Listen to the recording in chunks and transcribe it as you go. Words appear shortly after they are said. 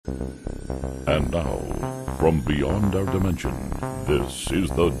And now, from beyond our dimension, this is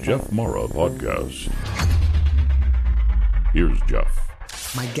the Jeff Mara Podcast. Here's Jeff.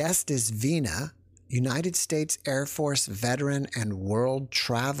 My guest is Veena, United States Air Force veteran and world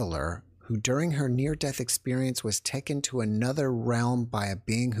traveler who during her near-death experience was taken to another realm by a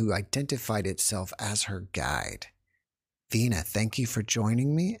being who identified itself as her guide. Veena, thank you for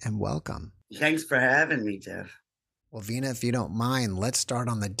joining me and welcome. Thanks for having me, Jeff. Well, Veena, if you don't mind, let's start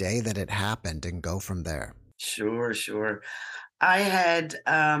on the day that it happened and go from there. Sure. I had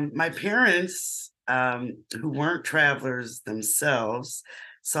my parents, who weren't travelers themselves,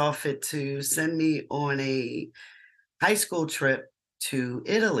 saw fit to send me on a high school trip to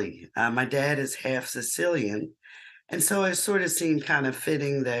Italy. My dad is half Sicilian, and so it sort of seemed kind of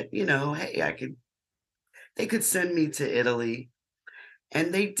fitting that, hey, they could send me to Italy,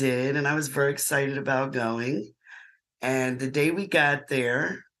 and they did, and I was very excited about going. And the day we got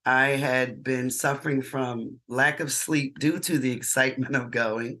there, I had been suffering from lack of sleep due to the excitement of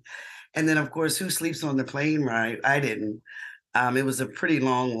going. And then, of course, who sleeps on the plane ride? I didn't. It was a pretty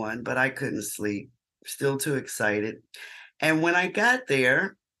long one, but I couldn't sleep. Still too excited. And when I got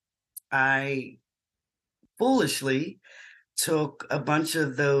there, I foolishly took a bunch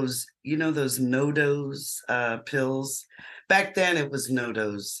of those, those no-dose pills. Back then, it was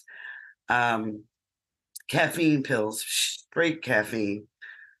no-dose. Caffeine pills, straight caffeine.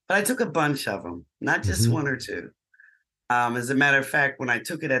 But I took a bunch of them, not just one or two. As a matter of fact, when I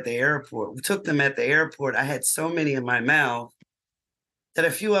took them at the airport, I had so many in my mouth that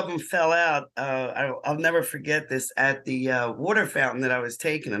a few of them fell out. I'll never forget this at the water fountain that I was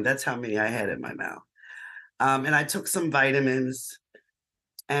taking them. That's how many I had in my mouth. And I took some vitamins,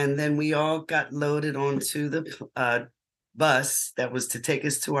 and then we all got loaded onto the bus that was to take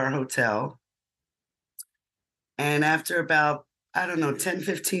us to our hotel. And after about, 10,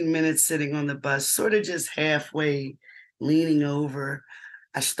 15 minutes sitting on the bus, sort of just halfway leaning over,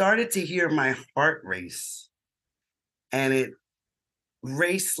 I started to hear my heart race. And it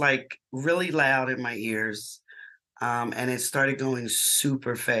raced like really loud in my ears. And it started going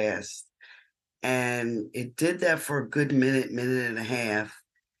super fast. And it did that for a good minute and a half.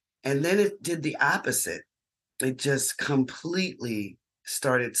 And then it did the opposite. It just completely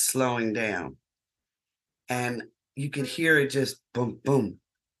started slowing down. And you could hear it just boom, boom,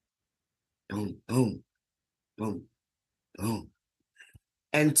 boom, boom, boom, boom.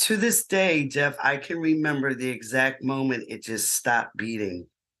 And to this day, Jeff, I can remember the exact moment it just stopped beating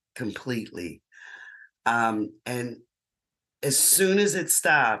completely. And as soon as it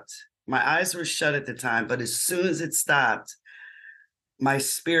stopped, my eyes were shut at the time, but as soon as it stopped, my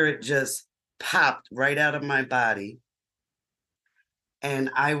spirit just popped right out of my body. And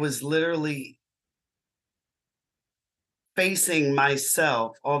I was literally facing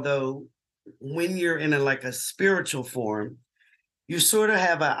myself, although when you're in a spiritual form, you sort of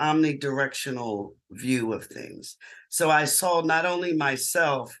have an omnidirectional view of things. So I saw not only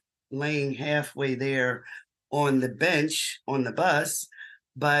myself laying halfway there on the bench on the bus,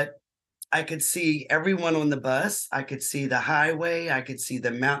 but I could see everyone on the bus. I could see the highway. I could see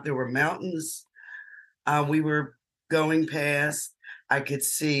there were mountains we were going past. I could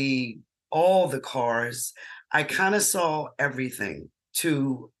see all the cars. I kind of saw everything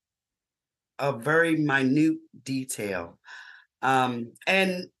to a very minute detail.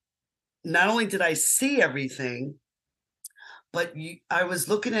 And not only did I see everything, but I was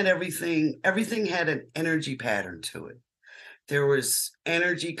looking at everything. Everything had an energy pattern to it. There was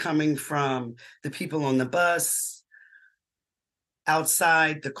energy coming from the people on the bus,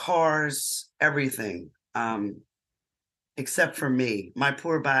 outside, the cars, everything, except for me. My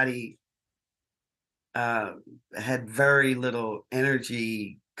poor body had very little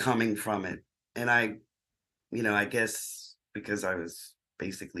energy coming from it. And I guess because I was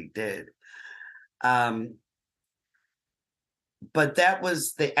basically dead. But that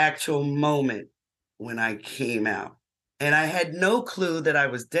was the actual moment when I came out. And I had no clue that I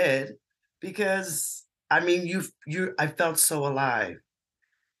was dead because, I felt so alive.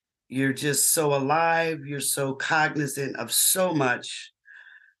 You're just so alive. You're so cognizant of so much.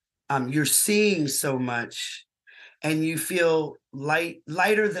 You're seeing so much, and you feel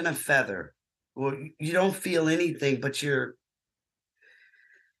lighter than a feather. Well, you don't feel anything, but you're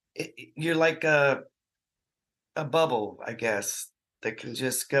like a bubble, I guess, that can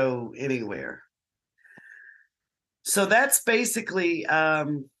just go anywhere. So that's basically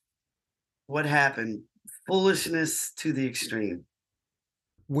what happened. Foolishness to the extreme.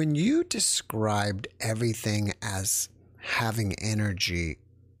 When you described everything as having energy,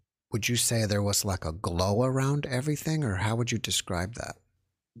 would you say there was like a glow around everything, or how would you describe that?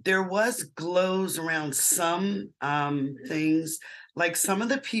 there was glows around some things. Like some of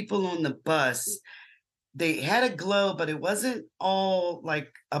the people on the bus, they had a glow, but it wasn't all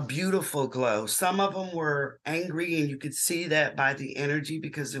like a beautiful glow. Some of them were angry, and you could see that by the energy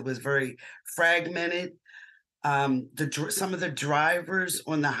because it was very fragmented. Some of the drivers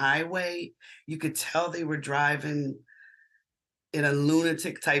on the highway, you could tell they were driving in a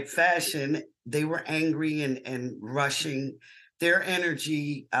lunatic type fashion. They were angry and rushing. Their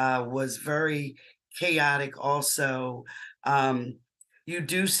energy was very chaotic. Also, you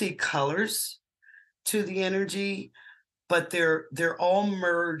do see colors to the energy, but they're all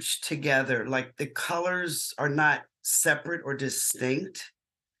merged together. Like the colors are not separate or distinct.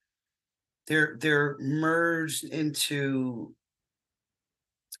 They're merged into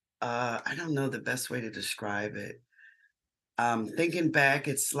I don't know the best way to describe it. Thinking back,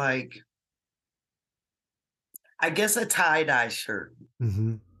 it's like I guess a tie-dye shirt.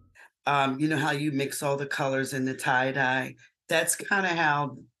 Hmm. You know how you mix all the colors in the tie-dye? That's kind of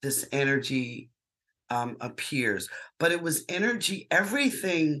how this energy appears. But it was energy,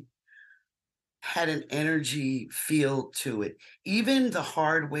 everything had an energy feel to it. Even the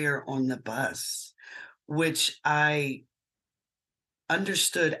hardware on the bus, which I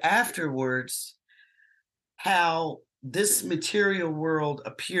understood afterwards how this material world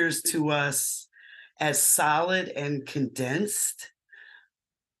appears to us as solid and condensed,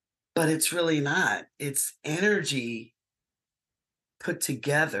 but it's really not. It's energy put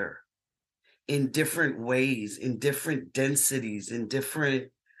together in different ways, in different densities,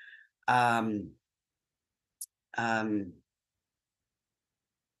 um, um,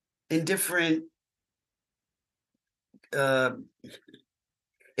 in different. Uh,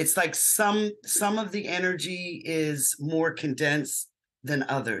 it's like some of the energy is more condensed than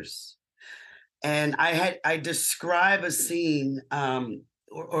others. And I describe a scene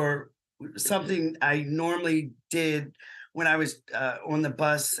or something I normally did when I was on the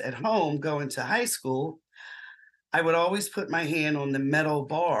bus at home going to high school. I would always put my hand on the metal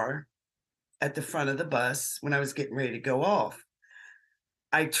bar at the front of the bus when I was getting ready to go off.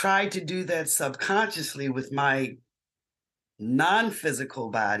 I tried to do that subconsciously with my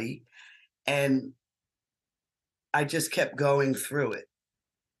non-physical body, and I just kept going through it.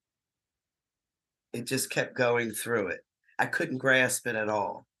 It just kept going through it. I couldn't grasp it at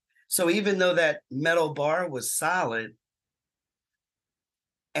all. So even though that metal bar was solid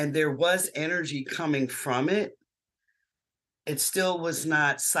and there was energy coming from it, it still was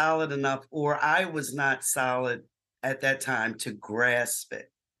not solid enough, or I was not solid at that time to grasp it.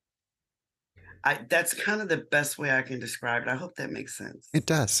 That's kind of the best way I can describe it. I hope that makes sense. It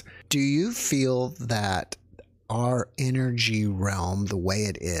does. Do you feel that our energy realm, the way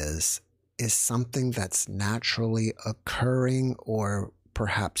it is something that's naturally occurring or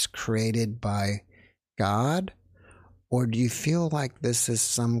perhaps created by God? Or do you feel like this is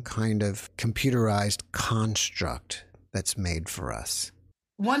some kind of computerized construct that's made for us?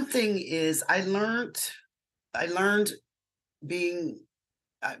 One thing is I learned being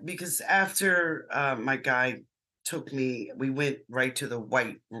because after my guy took me, we went right to the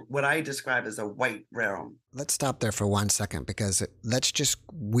white, what I describe as a white realm. Let's stop there for 1 second because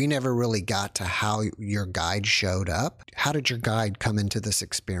we never really got to how your guide showed up. How did your guide come into this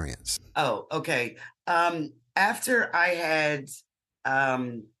experience? Oh, okay. After I had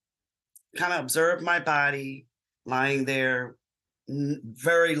kind of observed my body lying there,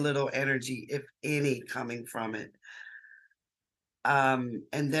 very little energy, if any, coming from it. And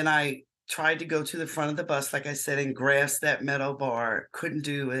then I tried to go to the front of the bus, like I said, and grasp that metal bar. Couldn't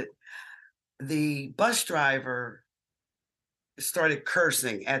do it. The bus driver started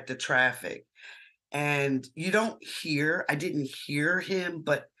cursing at the traffic. And I didn't hear him,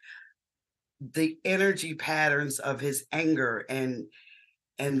 but the energy patterns of his anger and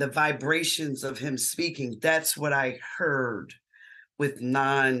the vibrations of him speaking, that's what I heard with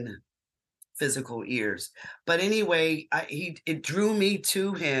non-physical ears. But anyway, it drew me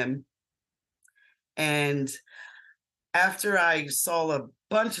to him. And after I saw a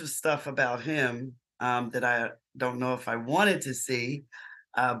bunch of stuff about him that I don't know if I wanted to see,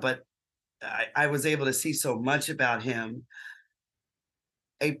 but I was able to see so much about him.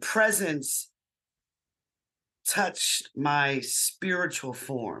 A presence touched my spiritual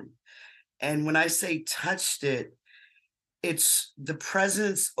form. And when I say touched it, it's the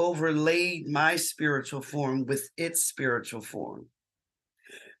presence overlaid my spiritual form with its spiritual form,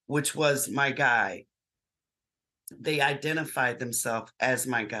 which was my guide. They identified themselves as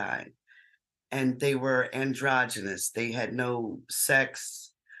my guide, and they were androgynous. They had no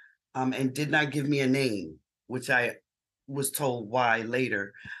sex and did not give me a name, which I was told why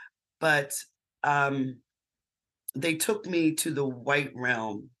later. But they took me to the white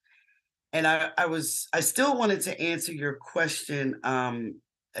realm, and I still wanted to answer your question,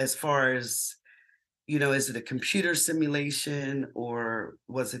 as far as, is it a computer simulation or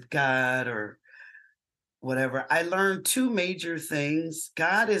was it God or whatever? I learned two major things.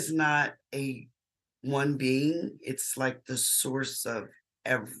 God is not a one being, it's like the source of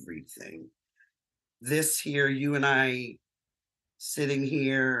everything. This here, you and I sitting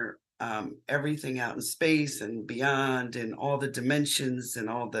here, everything out in space and beyond, and all the dimensions and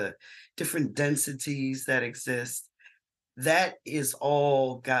all the different densities that exist, that is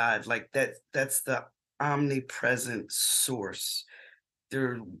all God. Like that's the omnipresent source.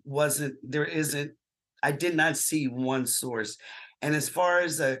 There isn't, I did not see one source. And as far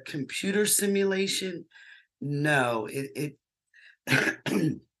as a computer simulation, no, it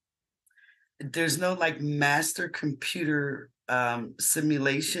there's no like master computer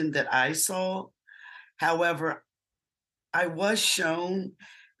simulation that I saw. However, I was shown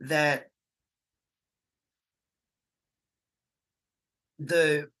that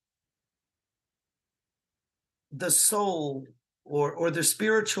the soul or the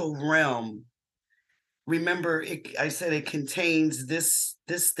spiritual realm, remember I said it contains this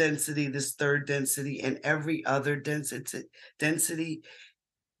density, this third density, and every other density.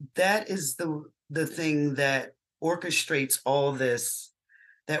 That is the thing that orchestrates all this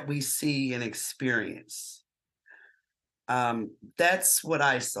that we see and experience. That's what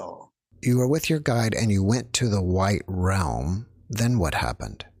I saw. You were with your guide and you went to the white realm. Then what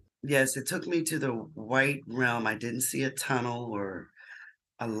happened? Yes, it took me to the white realm. I didn't see a tunnel or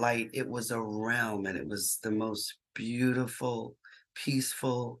a light. It was a realm, and it was the most beautiful,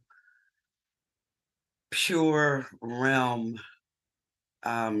 peaceful, pure realm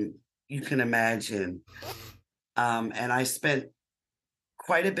you can imagine. And I spent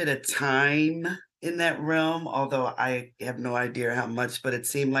quite a bit of time in that realm, although I have no idea how much, but it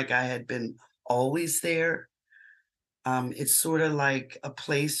seemed like I had been always there. It's sort of like a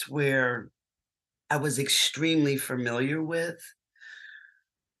place where I was extremely familiar with,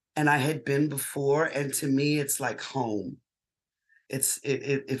 and I had been before, and to me, it's like home.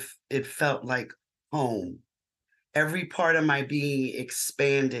 It felt like home. Every part of my being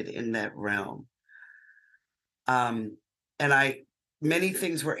expanded in that realm. And many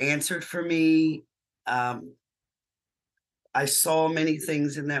things were answered for me. I saw many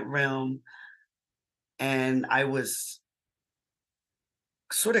things in that realm, and I was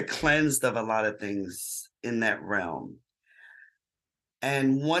sort of cleansed of a lot of things in that realm.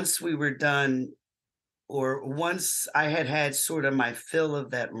 And once we were done, or once I had had sort of my fill of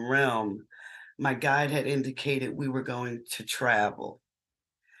that realm, my guide had indicated we were going to travel.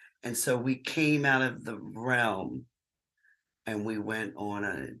 And so we came out of the realm and we went on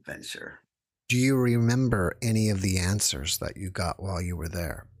an adventure. Do you remember any of the answers that you got while you were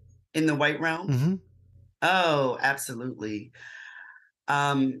there? In the white realm? Mm-hmm. Oh, absolutely.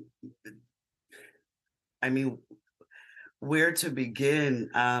 I mean, where to begin?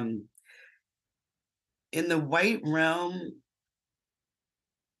 In the white realm,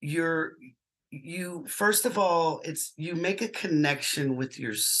 you first of all, you make a connection with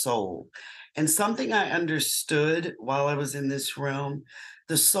your soul. And something I understood while I was in this realm,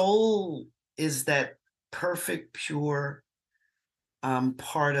 the soul is that perfect, pure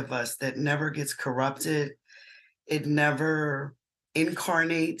part of us that never gets corrupted. It never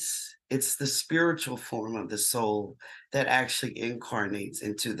incarnates. It's the spiritual form of the soul that actually incarnates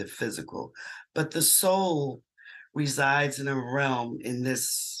into the physical. But the soul resides in a realm, in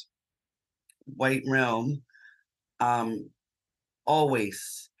this white realm,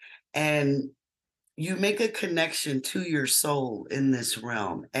 always. And you make a connection to your soul in this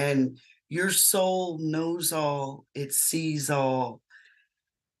realm. And your soul knows all, it sees all,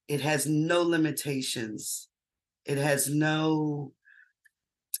 it has no limitations, it has no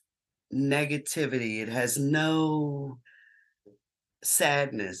negativity, it has no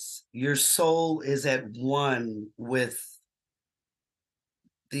sadness. Your soul is at one with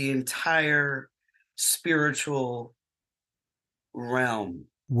the entire spiritual realm.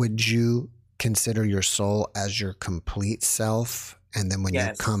 Would you consider your soul as your complete self? And then when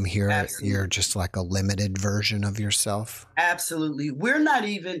you come here, absolutely. You're just like a limited version of yourself? Absolutely. We're not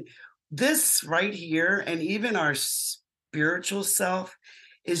even, this right here, and even our spiritual self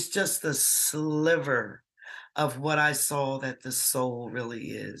is just a sliver of what I saw that the soul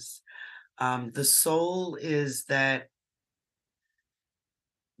really is. The soul is that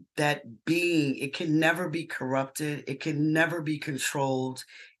being. It can never be corrupted, it can never be controlled,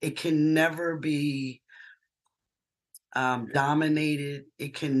 it can never be dominated.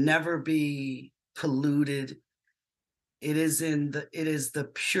 It can never be polluted. It is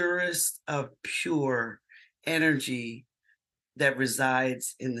the purest of pure energy that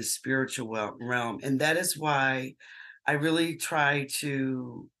resides in the spiritual realm. And that is why I really try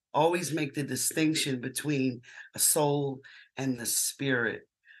to always make the distinction between a soul and the spirit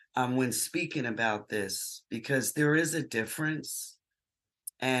when speaking about this, because there is a difference.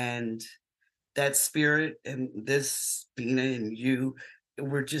 And that spirit and this, Bina and you,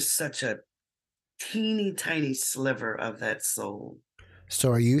 we're just such a teeny tiny sliver of that soul.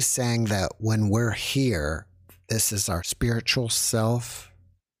 So are you saying that when we're here, this is our spiritual self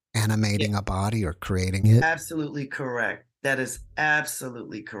animating a body or creating it? Absolutely correct. That is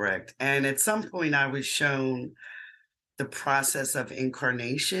absolutely correct. And at some point, I was shown the process of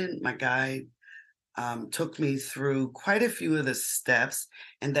incarnation. My guide took me through quite a few of the steps,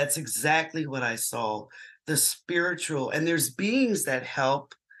 and that's exactly what I saw. The spiritual, and there's beings that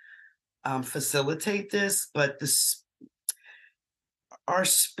help facilitate this, but our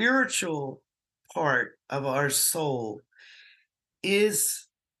spiritual part of our soul is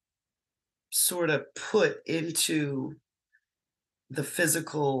sort of put into the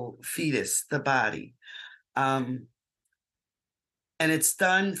physical fetus, the body. And it's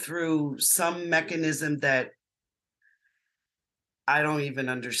done through some mechanism that I don't even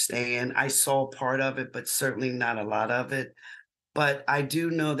understand. I saw part of it, but certainly not a lot of it. But I do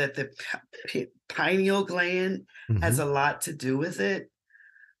know that the pineal gland has a lot to do with it.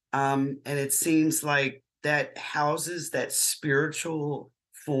 And it seems like that houses that spiritual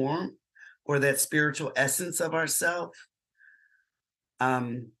form or that spiritual essence of ourself.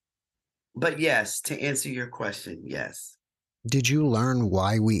 But yes, to answer your question, yes. Did you learn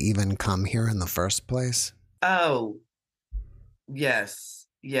why we even come here in the first place? Oh, yes,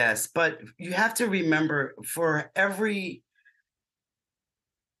 yes. But you have to remember, for every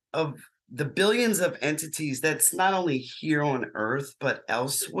of the billions of entities that's not only here on Earth, but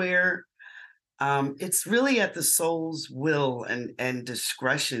elsewhere, it's really at the soul's will and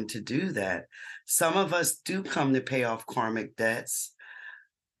discretion to do that. Some of us do come to pay off karmic debts.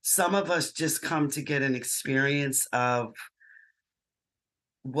 Some of us just come to get an experience of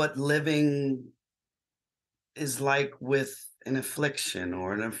what living is like with an affliction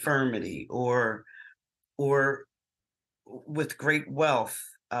or an infirmity, or with great wealth,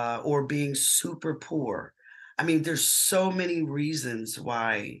 or being super poor. I mean, there's so many reasons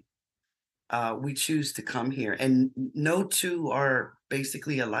why we choose to come here, and no two are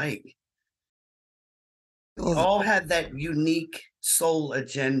basically alike. We Well, all have that unique soul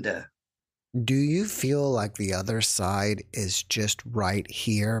agenda. do you feel like the other side is just right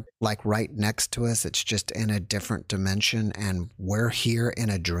here, like right next to us? It's just in a different dimension and we're here in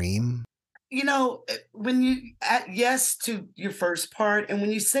a dream? You know, when you yes to your first part, and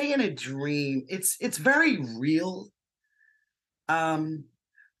when you say in a dream, it's very real. Um,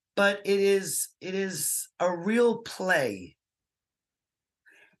 but it is a real play,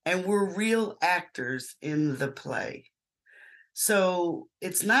 and we're real actors in the play. So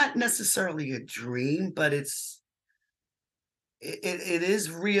it's not necessarily a dream, but it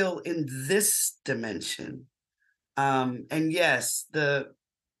is real in this dimension. And yes, the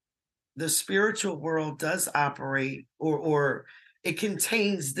spiritual world does operate, or it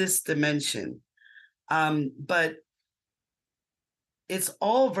contains this dimension. But it's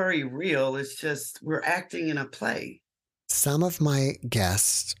all very real. It's just we're acting in a play. Some of my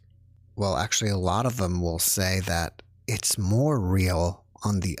guests, well, actually, a lot of them will say that it's more real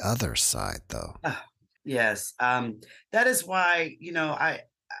on the other side, though. Ah, yes. That is why,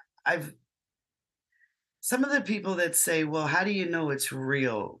 I've some of the people that say, well, how do you know it's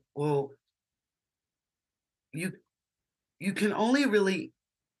real? Well, you you can only really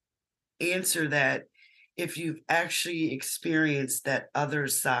answer that if you've actually experienced that other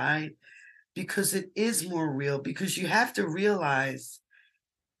side, because it is more real, because you have to realize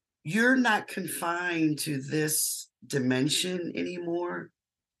you're not confined to this dimension anymore.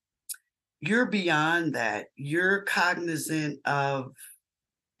 You're beyond that. You're cognizant of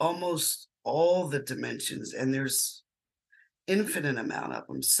almost all the dimensions, and there's infinite amount of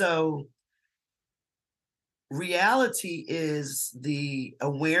them. So reality is the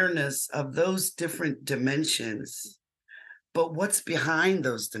awareness of those different dimensions, but what's behind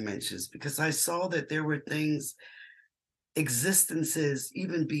those dimensions? Because I saw that there were things, existences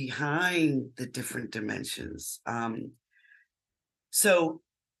even behind the different dimensions. So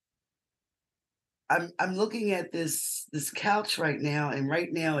I'm looking at this couch right now, and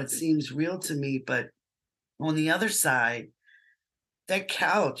right now it seems real to me, but on the other side, that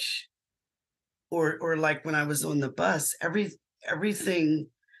couch or like when I was on the bus, everything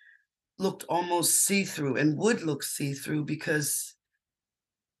looked almost see-through and would look see-through because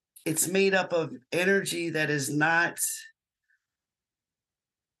it's made up of energy that is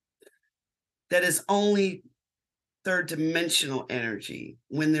only third dimensional energy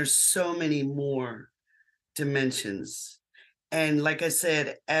when there's so many more dimensions. And like I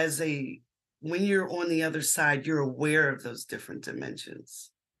said, when you're on the other side, you're aware of those different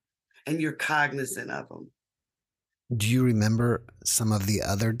dimensions and you're cognizant of them. Do you remember some of the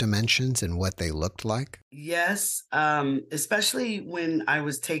other dimensions and what they looked like? Yes, especially when I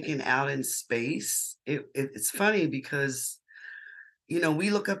was taken out in space. It's funny because we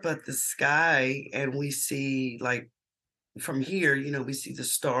look up at the sky and we see, like, from here, we see the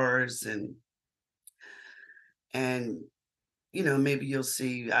stars and maybe you'll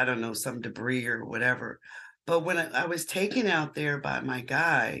see, I don't know, some debris or whatever. But when I was taken out there by my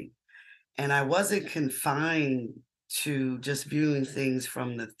guide, and I wasn't confined to just viewing things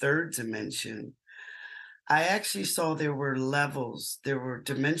from the third dimension, I actually saw there were levels, there were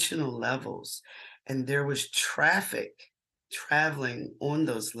dimensional levels, and there was traffic traveling on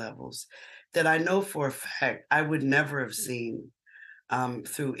those levels that I know for a fact I would never have seen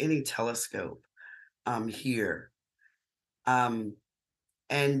through any telescope here. Um,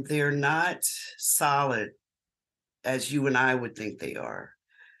 and they're not solid as you and I would think they are.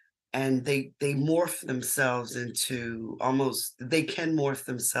 And they morph themselves into they can morph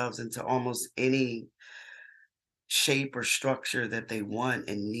themselves into almost any shape or structure that they want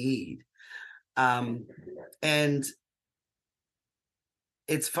and need. And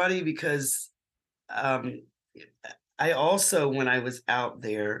it's funny because um, I also, when I was out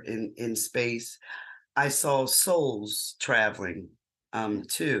there in space, I saw souls traveling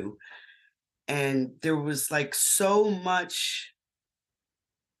too. And there was like so much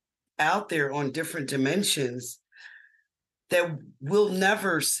out there on different dimensions that we'll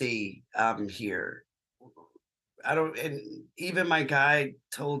never see here. I don't, and even my guide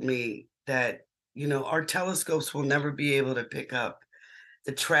told me that, our telescopes will never be able to pick up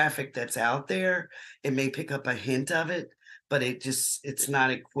the traffic that's out there. It may pick up a hint of it, but it's not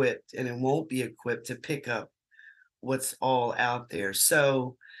equipped and it won't be equipped to pick up what's all out there.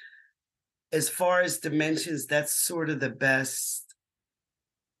 So, as far as dimensions, that's sort of the best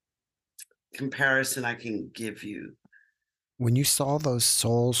comparison I can give you. When you saw those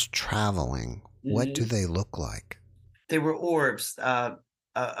souls traveling, what do Mhm. they look like? They were orbs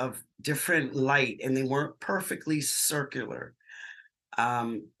of different light, and they weren't perfectly circular.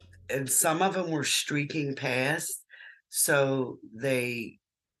 Um, and some of them were streaking past, so they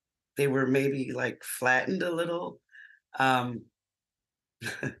were maybe like flattened a little. Um,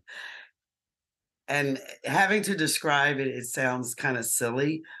 and having to describe it, it sounds kind of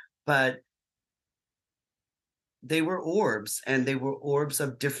silly, but they were orbs, and they were orbs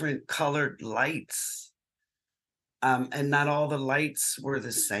of different colored lights. And not all the lights were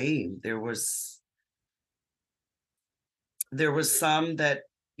the same. There was some that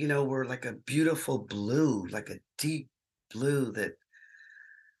were like a beautiful blue, like a deep blue that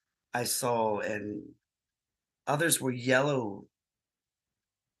I saw, and others were yellow,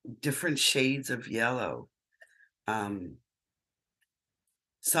 different shades of yellow. Um,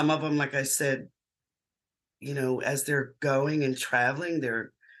 some of them, like I said, as they're going and traveling,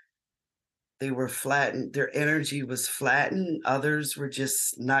 they were flattened. Their energy was flattened. Others were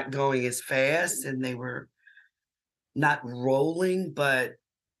just not going as fast, and they were not rolling, but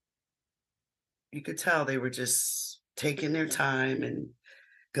you could tell they were just taking their time and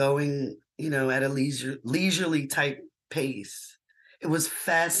going, at a leisurely type pace. It was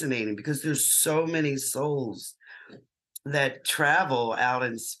fascinating because there's so many souls that travel out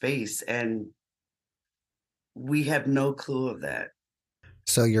in space, and we have no clue of that.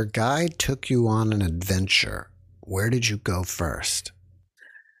 So your guide took you on an adventure. Where did you go first?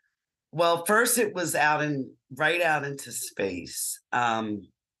 Well, first it was right out into space. And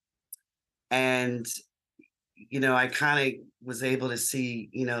I kind of was able to see,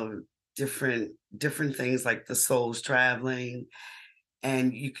 different things like the souls traveling,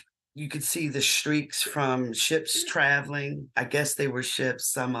 and you could see the streaks from ships traveling. I guess they were ships,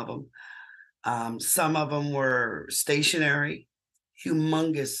 some of them. Some of them were stationary,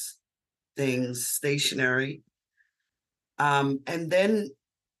 humongous things, stationary. And then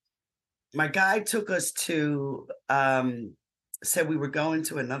my guide took us to, said we were going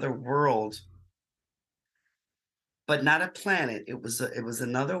to another world, but not a planet. It was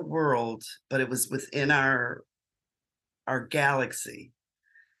another world, but it was within our galaxy.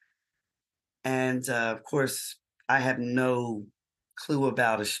 And of course, I have no clue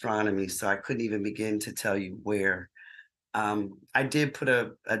about astronomy, so I couldn't even begin to tell you where. I did put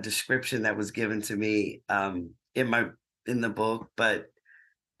a description that was given to me in the book, but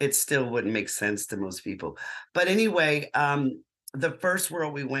it still wouldn't make sense to most people. But anyway, the first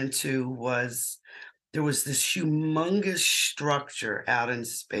world we went to was there was this humongous structure out in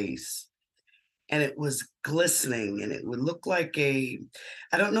space, and it was glistening, and it would look like I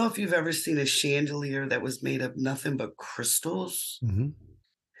don't know if you've ever seen a chandelier that was made of nothing but crystals, Mm-hmm.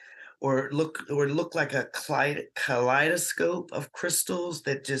 or look like a kaleidoscope of crystals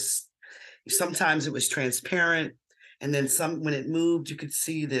that just sometimes it was transparent, and then some when it moved you could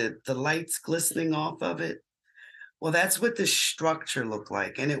see the lights glistening off of it. Well, that's what the structure looked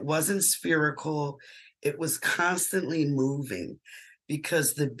like, and it wasn't spherical. It was constantly moving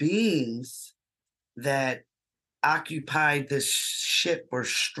because the beings that occupied this ship or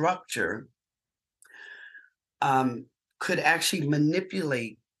structure could actually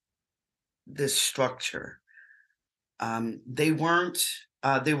manipulate this structure. They weren't.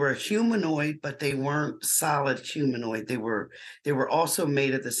 They were humanoid, but they weren't solid humanoid. They were also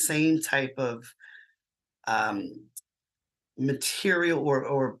made of the same type of um, material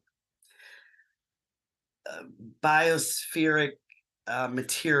or biospheric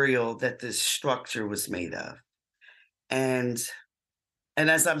material that this structure was made of. And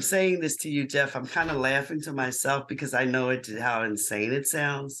as I'm saying this to you, Jeff, I'm kind of laughing to myself because I know how insane it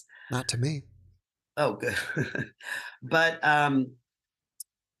sounds. Not to me. Oh, good. But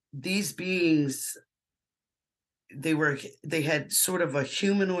these beings, they had sort of a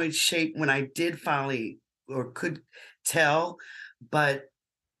humanoid shape when I did finally or could tell, but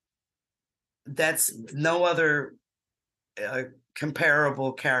that's no other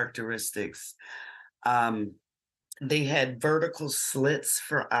comparable characteristics. Um, they had vertical slits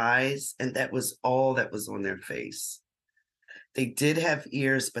for eyes, and that was all that was on their face. They did have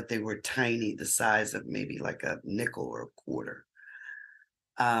ears, but they were tiny, the size of maybe like a nickel or a quarter.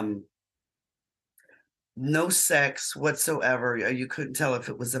 No sex whatsoever. You couldn't tell if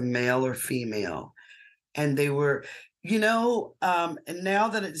it was a male or female. And they were, and now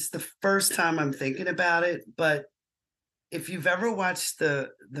that it's the first time I'm thinking about it, but if you've ever watched the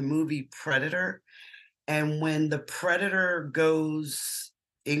movie Predator, and when the predator goes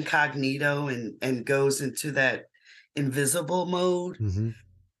incognito and goes into that invisible mode, Mm-hmm.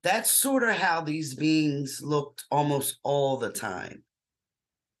 that's sort of how these beings looked almost all the time.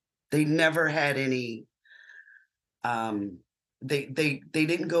 They never had any they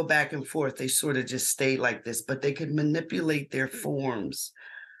didn't go back and forth. They sort of just stayed like this, but they could manipulate their forms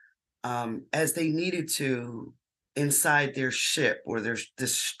as they needed to inside their ship or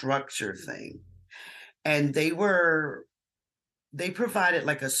this structure thing. And they provided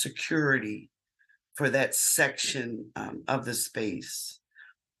like a security for that section of the space.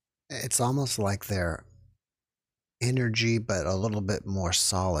 It's almost like their energy, but a little bit more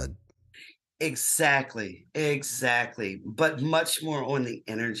solid. Exactly, but much more on the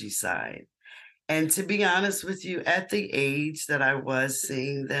energy side. And to be honest with you, at the age that I was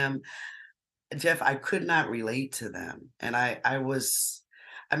seeing them, Jeff, I could not relate to them. And I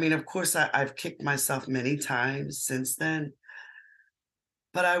mean, of course, I've kicked myself many times since then,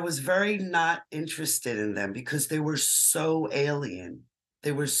 but I was very not interested in them because they were so alien.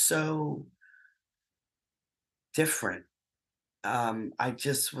 They were so different. I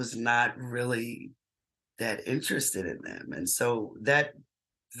just was not really that interested in them. And so that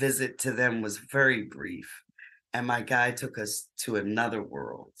visit to them was very brief. And my guy took us to another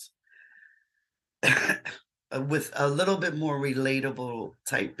world with a little bit more relatable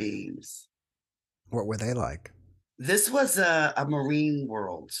type beings. What were they like? This was a marine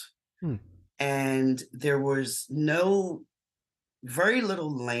world, Hmm. and there was very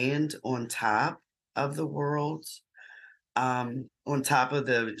little land on top of the world, on top of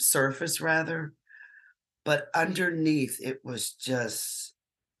the surface, rather. But underneath, it was just,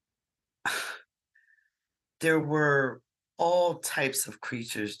 there were all types of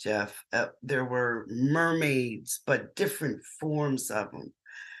creatures, Jeff. There were mermaids, but different forms of them.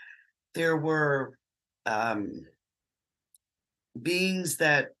 There were um, beings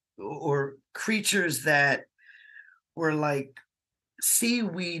or creatures that were like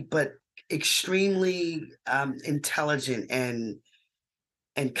seaweed, but extremely intelligent and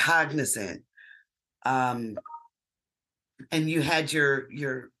cognizant. Um, and you had your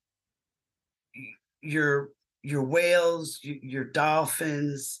your whales, your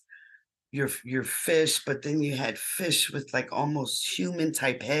dolphins, your fish, but then you had fish with like almost human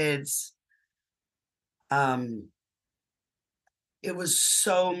type heads. Um, it was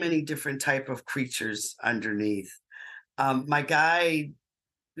so many different type of creatures underneath. My guide,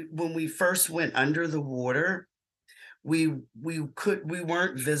 when we first went under the water, we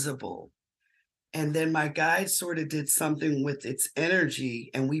weren't visible. And then my guide sort of did something with its energy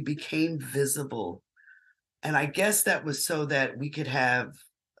and we became visible. And I guess that was so that we could have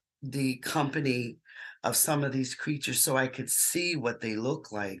the company of some of these creatures so I could see what they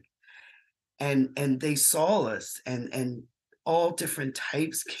look like. And they saw us and all different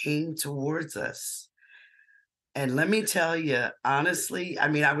types came towards us. And let me tell you, honestly, I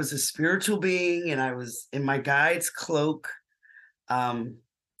mean, I was a spiritual being and I was in my guide's cloak.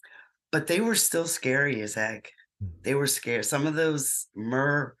 But they were still scary as heck. They were scared. Some of those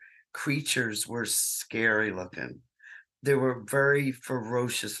mer creatures were scary looking. They were very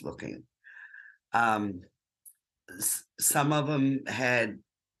ferocious looking. Um, some of them had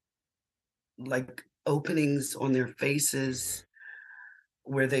like openings on their faces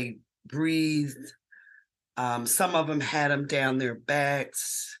where they breathed. Some of them had them down their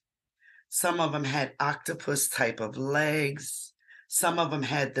backs. Some of them had octopus type of legs. Some of them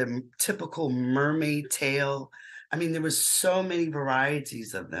had the typical mermaid tail. I mean, there was so many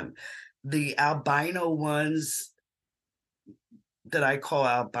varieties of them. The albino ones that I call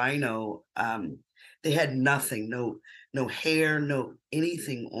albino, they had nothing, no hair, no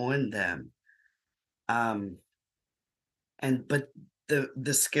anything on them. But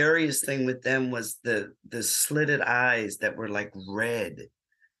the scariest thing with them was the slitted eyes that were like red.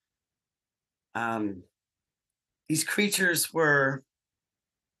 These creatures were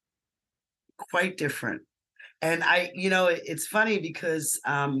quite different. And it's funny because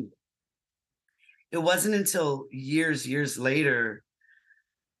it wasn't until years later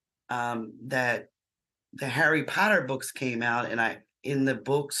that the Harry Potter books came out. And in the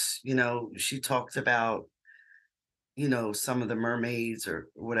books, she talked about, some of the mermaids or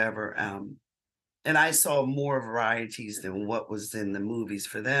whatever. And I saw more varieties than what was in the movies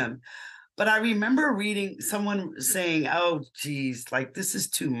for them. But I remember reading someone saying, oh, geez, like this is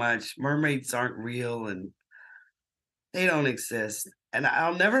too much. Mermaids aren't real and they don't exist. And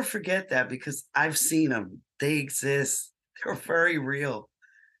I'll never forget that because I've seen them. They exist. They're very real,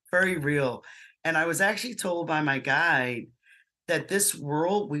 very real. And I was actually told by my guide that this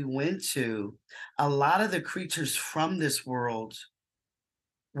world we went to, a lot of the creatures from this world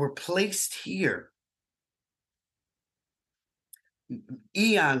were placed here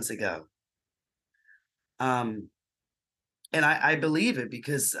eons ago. And I believe it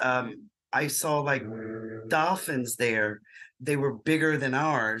because I saw like dolphins there. They were bigger than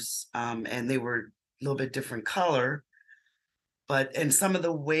ours, and they were a little bit different color. And some of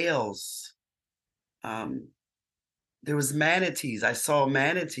the whales, there was manatees. I saw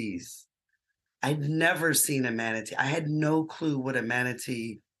manatees. I'd never seen a manatee. I had no clue what a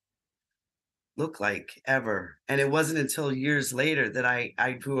manatee looked like ever. And it wasn't until years later that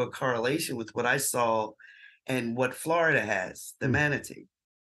I drew a correlation with what I saw and what Florida has, the manatee.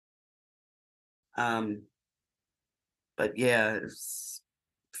 But yeah, it's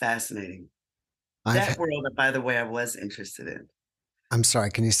fascinating. That world, by the way, I was interested in. I'm sorry,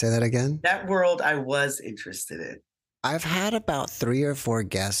 can you say that again? That world I was interested in. I've had about 3 or 4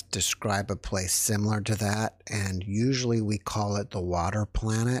 guests describe a place similar to that, and usually we call it the water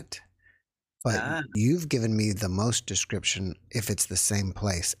planet. But you've given me the most description if it's the same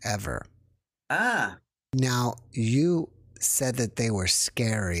place ever. Now, you said that they were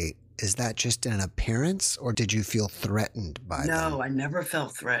scary. Is that just an appearance, or did you feel threatened by them? No, I never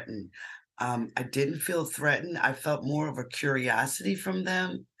felt threatened. I didn't feel threatened. I felt more of a curiosity from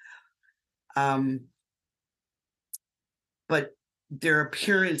them. But their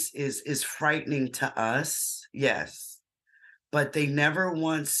appearance is frightening to us, yes. But they never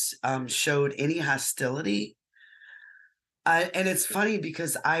once showed any hostility. And it's funny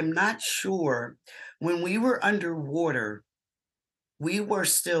because I'm not sure, when we were underwater, we were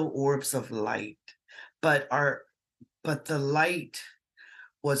still orbs of light, but the light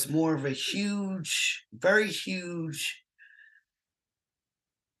was more of a huge, very huge,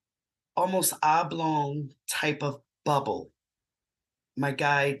 almost oblong type of bubble. My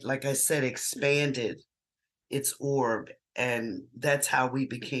guide, like I said, expanded its orb, and that's how we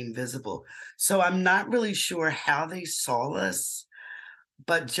became visible. So I'm not really sure how they saw us,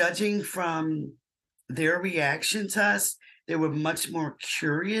 but judging from their reaction to us, they were much more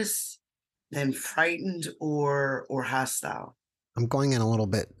curious than frightened or hostile. I'm going in a little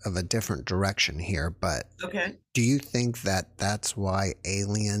bit of a different direction here, but okay. Do you think that that's why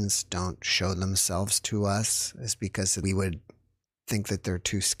aliens don't show themselves to us, is because we would think that they're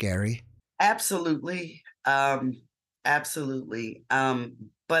too scary? Absolutely. Absolutely.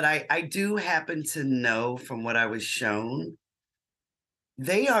 But I do happen to know from what I was shown,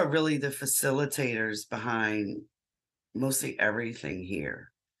 they are really the facilitators behind mostly everything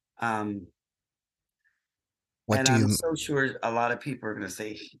here. Um, What and do I'm you so sure a lot of people are going to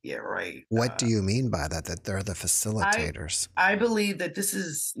say, yeah, right. what do you mean by that, that they're the I facilitators? I believe that this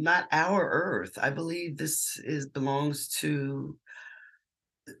is not our earth. I believe this is belongs to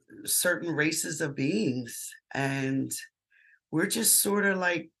certain races of beings, and we're just sort of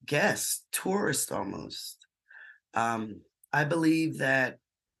like guests, tourists almost. I believe that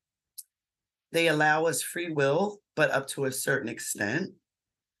they allow us free will, but up to a certain extent.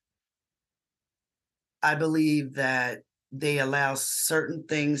 I believe that they allow certain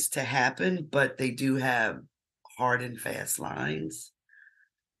things to happen, but they do have hard and fast lines.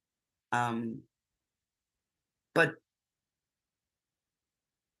 Um, but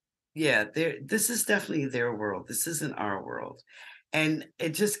yeah, this is definitely their world. This isn't our world. And it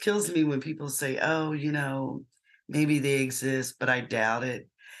just kills me when people say, oh, maybe they exist, but I doubt it.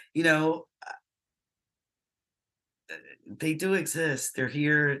 You know, they do exist. They're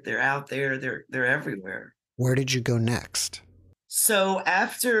here, they're out there, they're everywhere. Where did you go next? So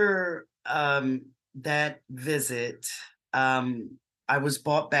after that visit, I was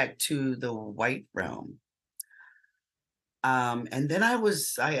brought back to the white realm. And then I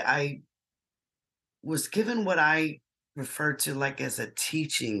was given what I refer to like as a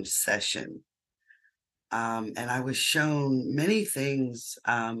teaching session. And I was shown many things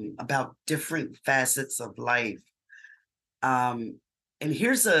about different facets of life. Um, and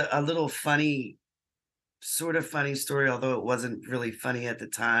here's a little funny, sort of funny story, although it wasn't really funny at the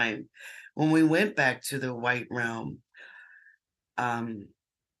time. When we went back to the white realm, um,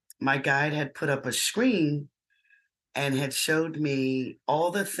 my guide had put up a screen and had showed me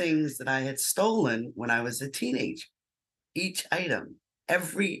all the things that I had stolen when I was a teenager. Each item,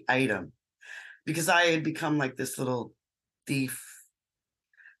 every item, because I had become like this little thief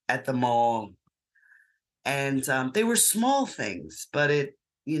at the mall. And they were small things, but it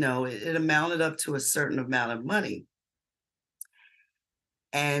amounted up to a certain amount of money.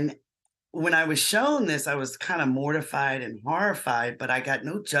 And when I was shown this, I was kind of mortified and horrified, but I got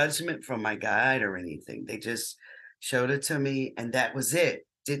no judgment from my guide or anything. They just showed it to me, and that was it.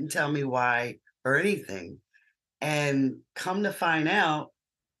 Didn't tell me why or anything. And come to find out,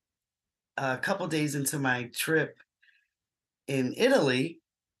 a couple days into my trip in Italy,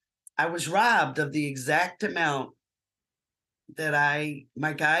 I was robbed of the exact amount that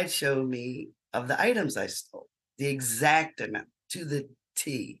my guide showed me of the items I stole, the exact amount to the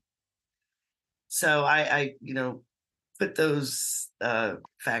T. So I put those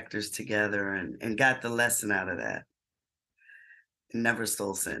factors together and got the lesson out of that. Never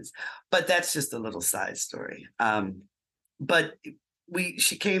stole since. But that's just a little side story. But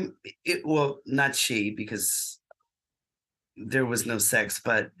she came, well, not she, because there was no sex,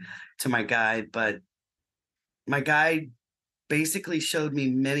 but to my guide. But my guide basically showed me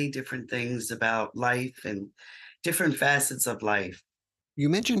many different things about life and different facets of life. You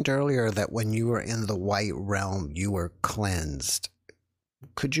mentioned earlier that when you were in the white realm, you were cleansed.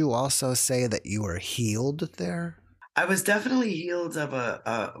 Could you also say that you were healed there? I was definitely healed of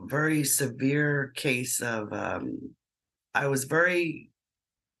a very severe case of I was very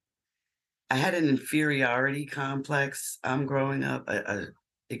I had an inferiority complex growing up, a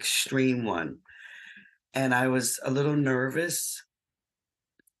extreme one. And I was a little nervous.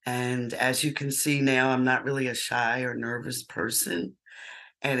 And as you can see now, I'm not really a shy or nervous person.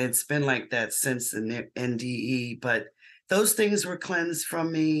 And it's been like that since the NDE. But those things were cleansed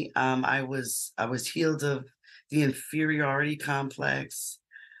from me. I was healed of the inferiority complex.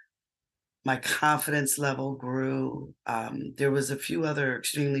 My confidence level grew. There was a few other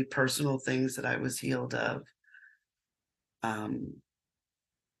extremely personal things that I was healed of. Um,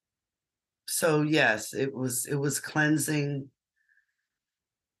 so yes, it was cleansing.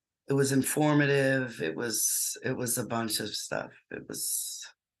 It was informative. It was a bunch of stuff. It was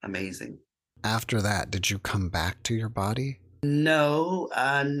amazing. After that, did you come back to your body? No,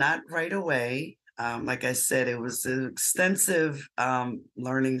 not right away. Like I said, it was an extensive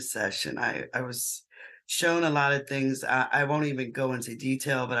learning session. I was shown a lot of things. I won't even go into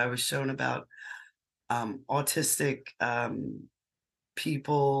detail, but I was shown about autistic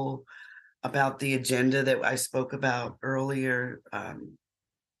people, about the agenda that I spoke about earlier.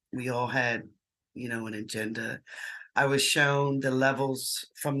 We all had, an agenda. I was shown the levels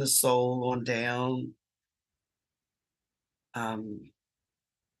from the soul on down. Um,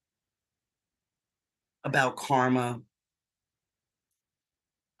 about karma.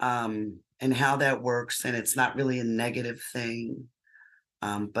 and how that works. And it's not really a negative thing,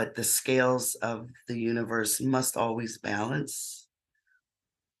 but the scales of the universe must always balance.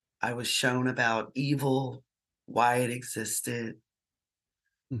 I was shown about evil, why it existed,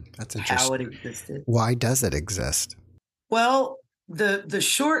 That's how it interesting. existed. Why does it exist? Well, the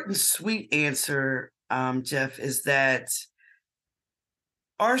short and sweet answer, Jeff, is that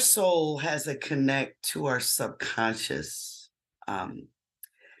our soul has a connect to our subconscious. Um,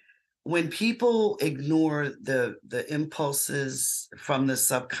 when people ignore the impulses from the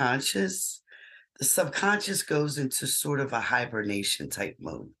subconscious goes into sort of a hibernation type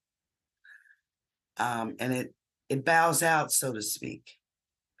mode, and it bows out, so to speak.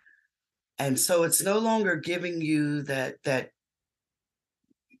 And so it's no longer giving you that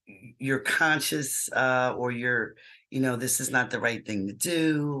you're conscious, or you're, this is not the right thing to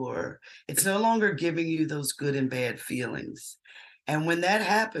do, or it's no longer giving you those good and bad feelings. And when that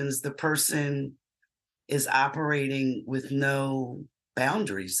happens, the person is operating with no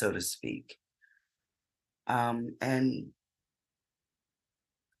boundaries, so to speak, and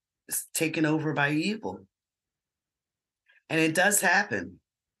it's taken over by evil. And it does happen.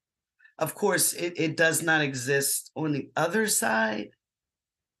 Of course, it does not exist on the other side,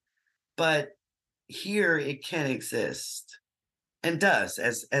 but here it can exist and does,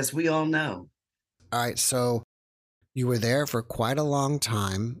 as we all know. All right, so you were there for quite a long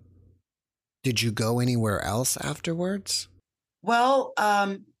time. Did you go anywhere else afterwards? Well,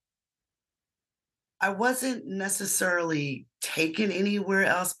 I wasn't necessarily taken anywhere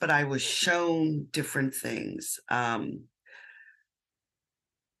else, but I was shown different things.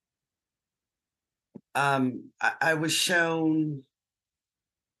 I was shown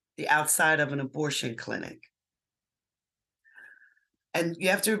the outside of an abortion clinic. And you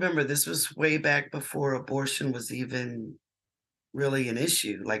have to remember, this was way back before abortion was even really an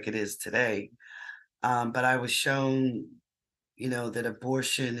issue like it is today. But I was shown, that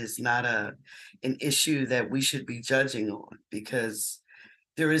abortion is not an issue that we should be judging on, because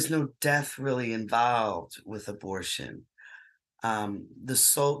there is no death really involved with abortion. The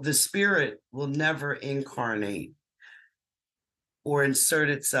spirit will never incarnate or insert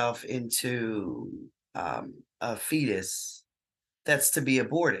itself into a fetus that's to be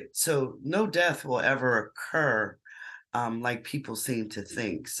aborted. So no death will ever occur, like people seem to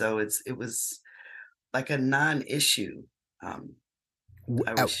think. So it was like a non-issue. I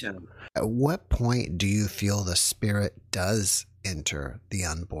At, was shown. at what point do you feel the spirit does enter the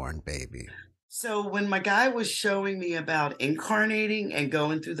unborn baby? So when my guy was showing me about incarnating and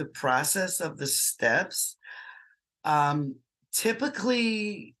going through the process of the steps,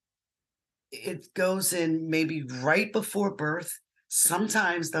 typically it goes in maybe right before birth.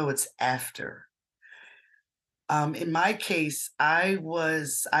 Sometimes though it's after. In my case, I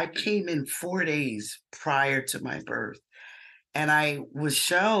came in 4 days prior to my birth, and I was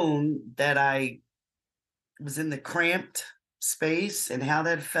shown that I was in the cramped space and how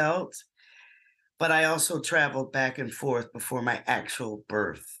that felt. But I also traveled back and forth before my actual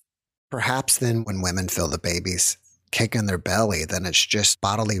birth. Perhaps then when women feel the baby's kick in their belly, then it's just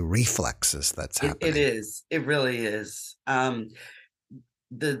bodily reflexes that's happening. It is. It really is.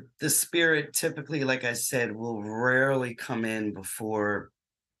 The spirit typically, like I said, will rarely come in before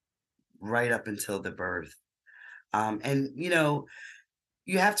right up until the birth. And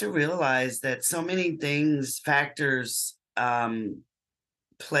you have to realize that so many factors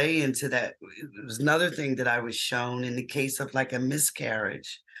play into that. It was another thing that I was shown in the case of like a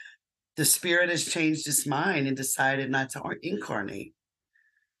miscarriage. The spirit has changed its mind and decided not to incarnate.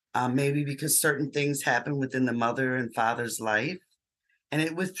 Maybe because certain things happen within the mother and father's life, and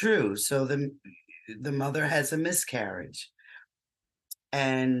it withdrew. So the mother has a miscarriage.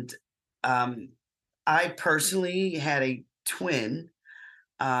 And I personally had a twin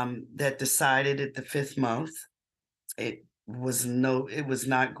that decided at the 5th month it was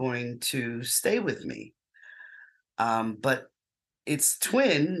not going to stay with me. But its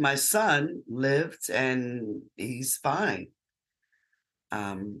twin, my son, lived and he's fine.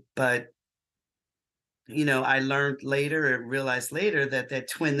 But I learned later and realized later that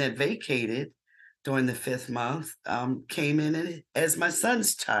twin that vacated during the 5th month came in as my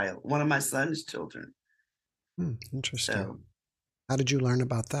son's child, one of my son's children. Interesting. So, how did you learn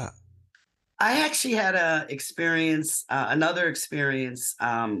about that? I actually had another experience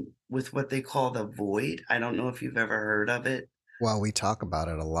with what they call the void. I don't know if you've ever heard of it. Well, we talk about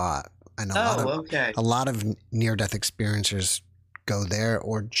it a lot. I know Okay. a lot of near-death experiencers go there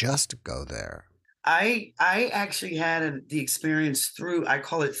or just go there. I actually had the experience I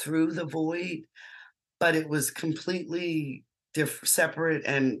call it through the void, but it was completely separate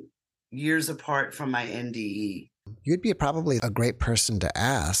and years apart from my NDE. You'd be probably a great person to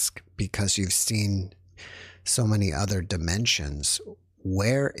ask because you've seen so many other dimensions.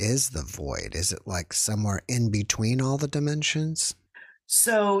 Where is the void? Is it like somewhere in between all the dimensions?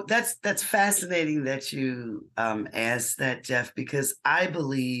 So that's fascinating that you asked that, Jeff, because I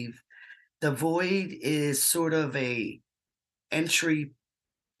believe the void is sort of a entry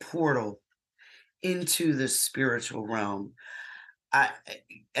portal into the spiritual realm. I,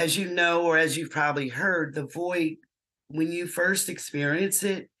 as you know, or as you've probably heard, the void, when you first experience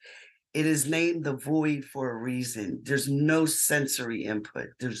it, it is named the void for a reason. There's no sensory input.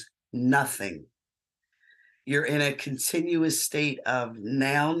 There's nothing. You're in a continuous state of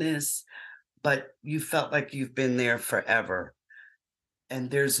nowness, but you felt like you've been there forever. And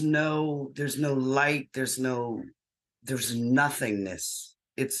there's no light, there's nothingness.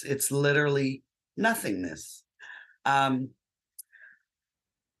 It's literally nothingness.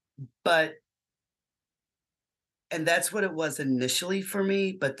 But and that's what it was initially for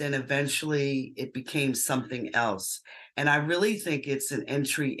me, but then eventually it became something else. And I really think it's an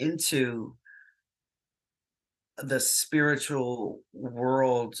entry into the spiritual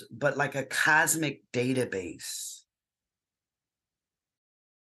world, but like a cosmic database.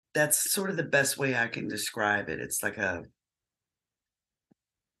 That's sort of the best way I can describe it. It's like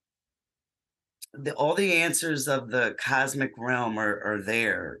all the answers of the cosmic realm are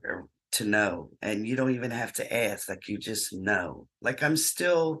there to know, and you don't even have to ask. Like, you just know. Like,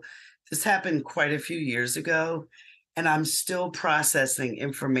 this happened quite a few years ago, and I'm still processing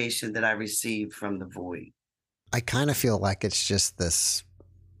information that I received from the void. I kind of feel like it's just this,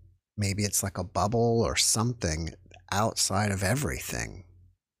 maybe it's like a bubble or something outside of everything,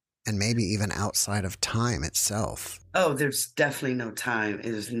 and maybe even outside of time itself. Oh, there's definitely no time.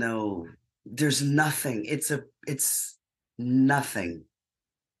 There's nothing. It's nothing.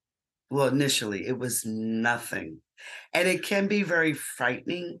 Well, initially it was nothing. And it can be very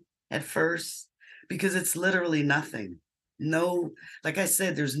frightening at first because it's literally nothing. No, like I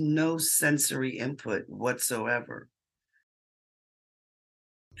said, there's no sensory input whatsoever.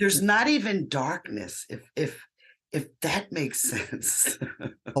 There's not even darkness, if that makes sense.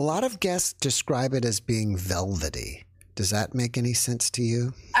 A lot of guests describe it as being velvety. Does that make any sense to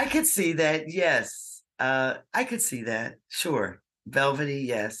you? I could see that, yes. I could see that, sure. Velvety,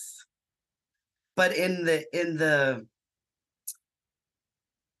 yes. But in the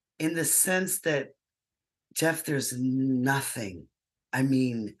sense that, Jeff, there's nothing. I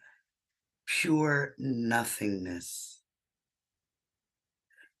mean, pure nothingness.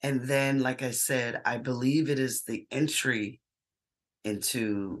 And then, like I said, I believe it is the entry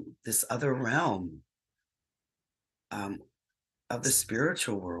into this other realm of the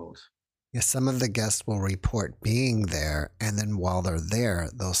spiritual world. Yes, some of the guests will report being there, and then while they're there,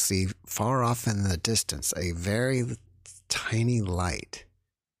 they'll see far off in the distance a very tiny light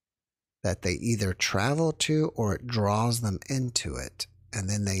that they either travel to or it draws them into it, and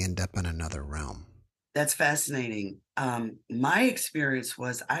then they end up in another realm. That's fascinating. My experience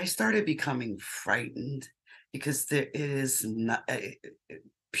was I started becoming frightened because it is not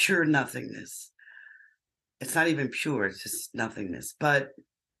pure nothingness. It's not even pure, it's just nothingness. But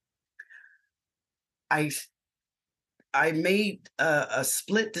I made a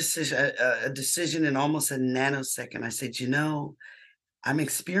split decision, a decision in almost a nanosecond. I said, I'm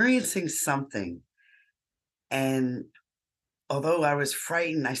experiencing something. And although I was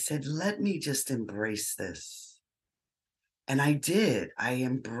frightened, I said, let me just embrace this. And I did. I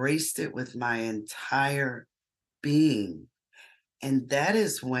embraced it with my entire being. And that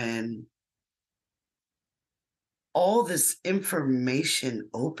is when all this information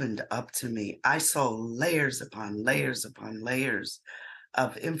opened up to me. I saw layers upon layers upon layers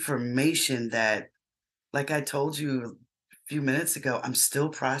of information that, like I told you a few minutes ago, I'm still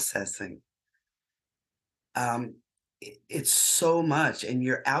processing. It's so much, and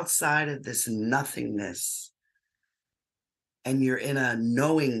you're outside of this nothingness, and you're in a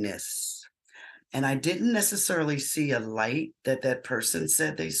knowingness. And I didn't necessarily see a light that person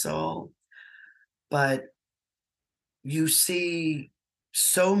said they saw, but you see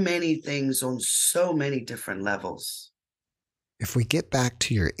so many things on so many different levels. If we get back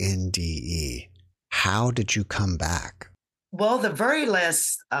to your NDE, how did you come back? Well, the very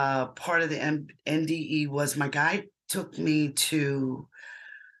last part of the NDE was my guide took me to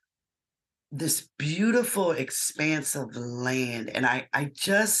this beautiful expanse of land. And I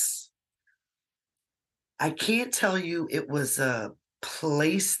can't tell you it was a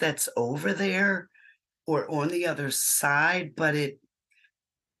place that's over there or on the other side, but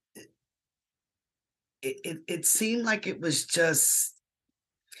it seemed like it was just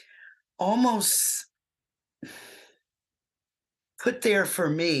almost put there for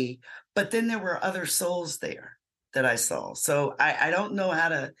me, but then there were other souls there that I saw. So I don't know how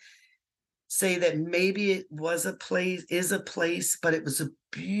to say that maybe it was a place, is a place, but it was a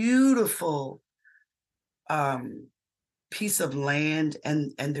beautiful um piece of land,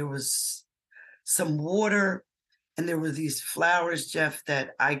 and there was some water, and there were these flowers, Jeff, that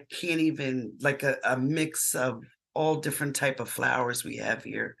I can't even, like a mix of all different type of flowers we have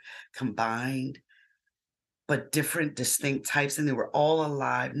here combined, but different distinct types, and they were all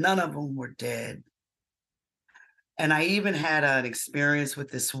alive. None of them were dead. And I even had an experience with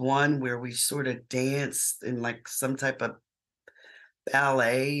this one where we sort of danced in like some type of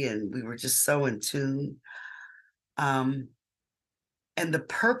ballet, and we were just so in tune. Um, and the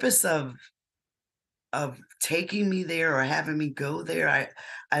purpose of taking me there or having me go there,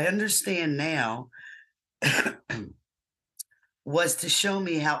 I understand now, was to show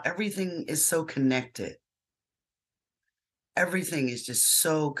me how everything is so connected. Everything is just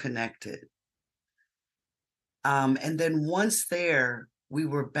so connected. And then once there, we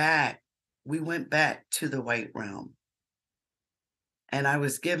went back to the white realm. And I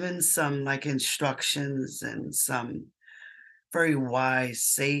was given some like instructions and some very wise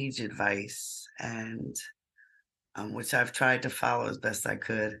sage advice, and which I've tried to follow as best I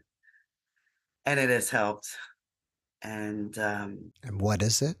could, and it has helped. And And what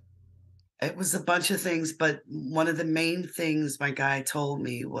is it? it was a bunch of things, but one of the main things my guy told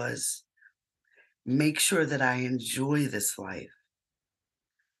me was make sure that I enjoy this life.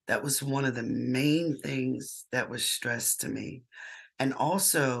 That was one of the main things that was stressed to me. And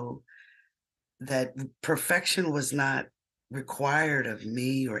also that perfection was not required of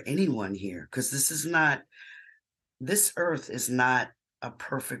me or anyone here, because this earth is not a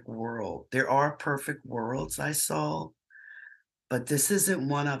perfect world. There are perfect worlds I saw, but this isn't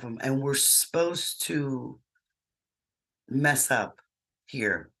one of them. And we're supposed to mess up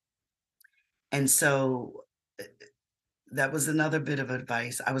here. And so that was another bit of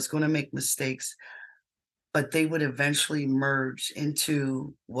advice. I was going to make mistakes, but they would eventually merge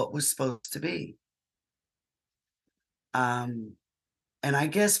into what was supposed to be. Um, and I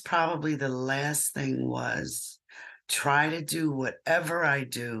guess probably the last thing was try to do whatever I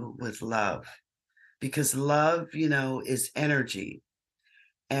do with love, because love, is energy.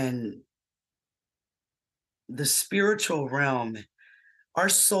 And the spiritual realm, our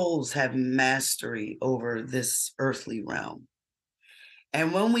souls have mastery over this earthly realm.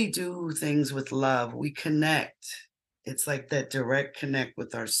 And when we do things with love, we connect. It's like that direct connect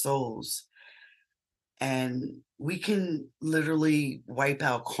with our souls. And we can literally wipe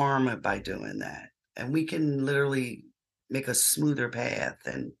out karma by doing that. And we can literally make a smoother path,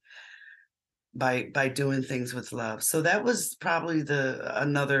 and by doing things with love. So that was probably the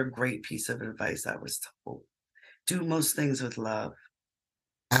another great piece of advice I was told. Do most things with love.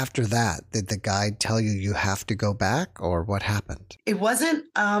 After that, did the guide tell you you have to go back, or what happened? It wasn't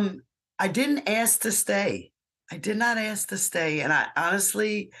I didn't ask to stay. I did not ask to stay. And I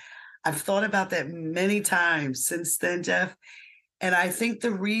honestly, I've thought about that many times since then, Jeff. And I think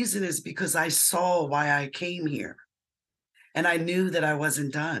the reason is because I saw why I came here, and I knew that I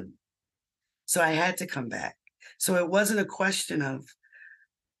wasn't done. So I had to come back. So it wasn't a question of,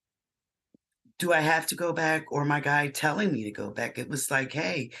 do I have to go back, or my guy telling me to go back? It was like,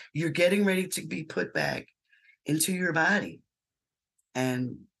 hey, you're getting ready to be put back into your body.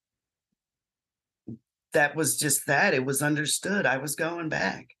 And that was just that. It was understood. I was going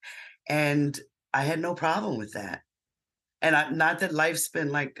back. And I had no problem with that. And not that life's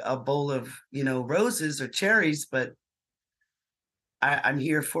been like a bowl of, roses or cherries, but I'm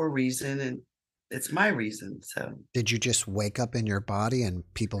here for a reason, and it's my reason. So, Did you just wake up in your body and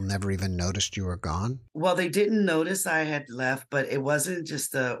people never even noticed you were gone? well, they didn't notice I had left, but it wasn't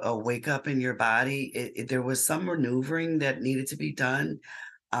just a wake up in your body. There was some maneuvering that needed to be done.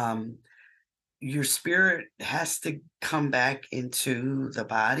 Um, your spirit has to come back into the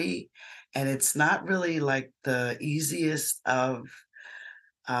body, and it's not really like the easiest of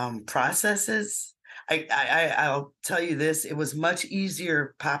processes. I'll tell you this: it was much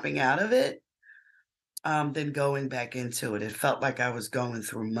easier popping out of it than going back into it. It felt like I was going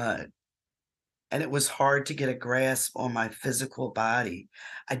through mud, and it was hard to get a grasp on my physical body.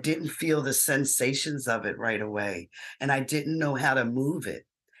 I didn't feel the sensations of it right away, and I didn't know how to move it,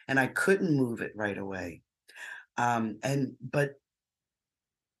 and I couldn't move it right away. But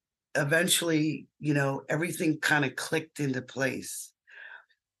eventually, everything kind of clicked into place,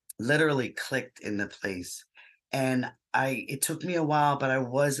 literally clicked into place. And it took me a while, but I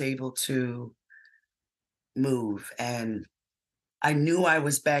was able to move. And I knew I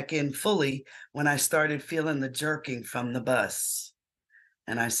was back in fully when I started feeling the jerking from the bus.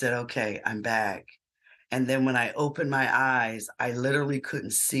 And I said, okay, I'm back. And then when I opened my eyes, I literally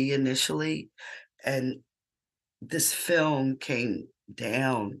couldn't see initially. And this film came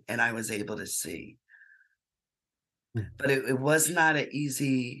down and I was able to see. But it was not an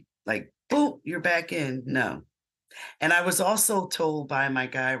easy, like, boom, you're back in. No. And I was also told by my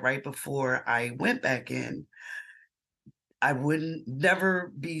guy right before I went back in, I wouldn't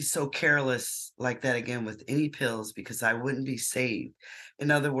never be so careless like that again with any pills because I wouldn't be saved.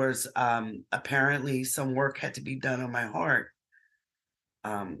 In other words, apparently some work had to be done on my heart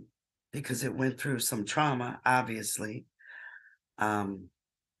um, because it went through some trauma, obviously. Um,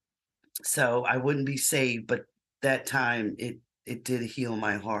 so I wouldn't be saved, but that time it did heal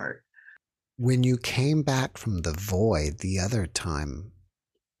my heart. When you came back from the void the other time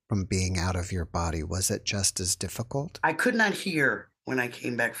from being out of your body, was it just as difficult? I could not hear when I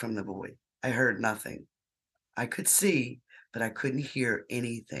came back from the void. I heard nothing. I could see, but I couldn't hear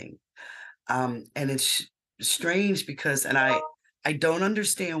anything. And it's strange because, and I don't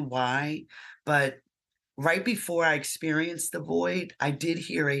understand why, but right before I experienced the void, I did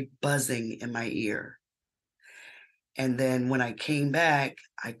hear a buzzing in my ear. And then when I came back,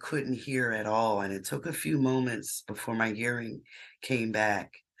 I couldn't hear at all. And it took a few moments before my hearing came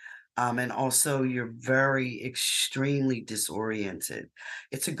back. And also, you're very extremely disoriented.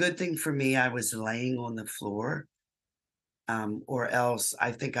 It's a good thing for me, I was laying on the floor, or else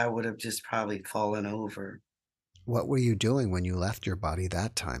I think I would have just probably fallen over. What were you doing when you left your body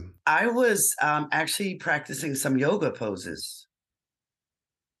that time? I was actually practicing some yoga poses,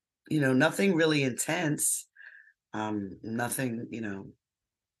 nothing really intense, nothing,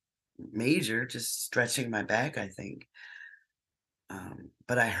 major, just stretching my back, I think.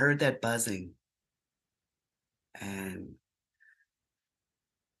 But I heard that buzzing and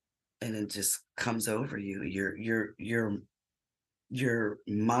it just comes over you. Your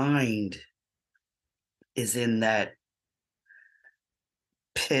mind is in that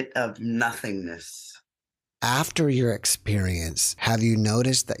pit of nothingness. After your experience, have you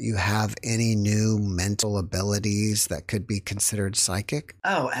noticed that you have any new mental abilities that could be considered psychic?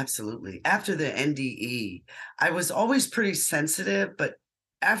 Oh, absolutely. After the NDE, I was always pretty sensitive, but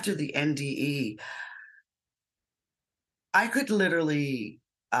after the NDE, I could literally,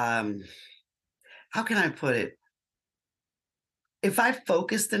 how can I put it? If I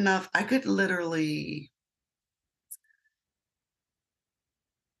focused enough, I could literally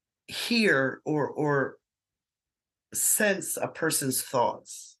hear or sense a person's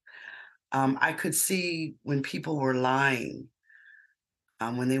thoughts. I could see when people were lying,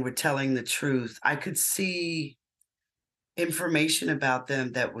 when they were telling the truth. I could see information about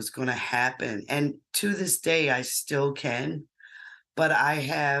them that was going to happen. And to this day, I still can. But I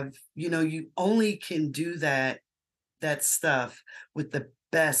have, you only can do that stuff with the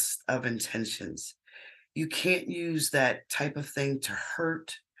best of intentions. You can't use that type of thing to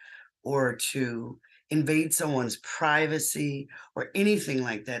hurt or to invade someone's privacy or anything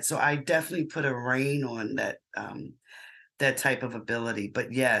like that. So I definitely put a rein on that type of ability.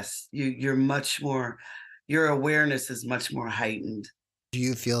 But yes, you're much more. Your awareness is much more heightened. Do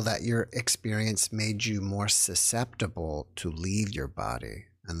you feel that your experience made you more susceptible to leave your body?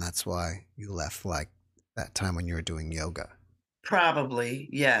 And that's why you left like that time when you were doing yoga? Probably,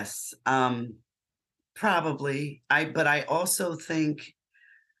 yes. Probably. But I also think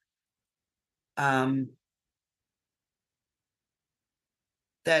um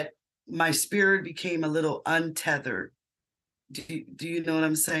that my spirit became a little untethered. Do you know what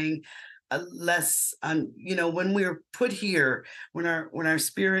I'm saying? Less when we're put here, when our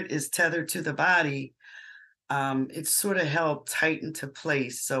spirit is tethered to the body, it's sort of held tight into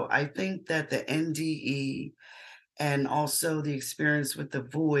place. So I think that the NDE and also the experience with the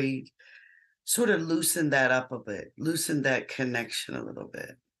void sort of loosened that up a bit, loosened that connection a little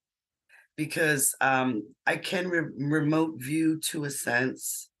bit. Because I can remote view to a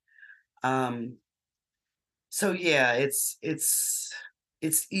sense. Um, so yeah, it's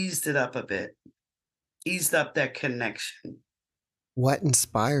eased it up a bit, eased up that connection. What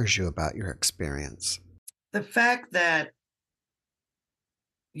inspires you about your experience? The fact that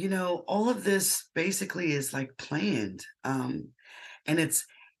all of this basically is like planned, and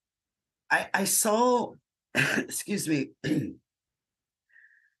I saw, excuse me.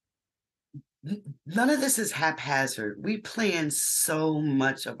 None of this is haphazard. We plan so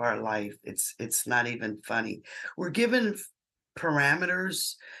much of our life. It's not even funny. We're given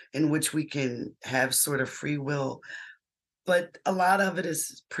parameters in which we can have sort of free will, but a lot of it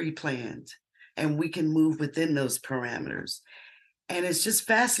is pre-planned. and we can move within those parameters. And it's just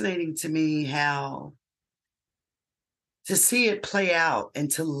fascinating to me how to see it play out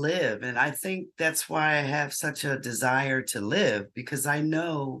and to live. And I think that's why I have such a desire to live, because I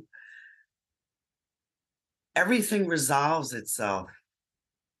know everything resolves itself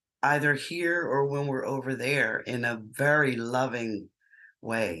either here or when we're over there in a very loving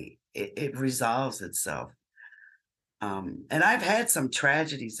way. It resolves itself. And I've had some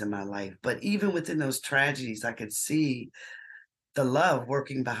tragedies in my life, but even within those tragedies, I could see the love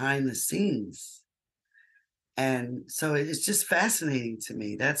working behind the scenes. And so it's just fascinating to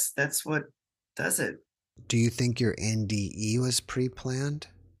me. That's what does it. Do you think your NDE was pre-planned?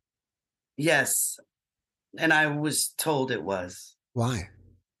 Yes. And I was told it was. Why?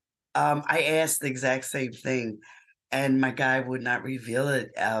 I asked the exact same thing, and my guy would not reveal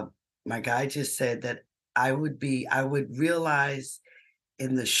it. My guy just said that I would realize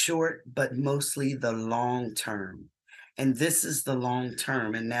in the short, but mostly the long term. And this is the long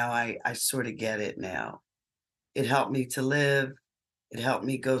term. And now I sort of get it now. It helped me to live. It helped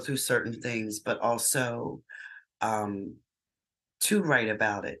me go through certain things, but also to write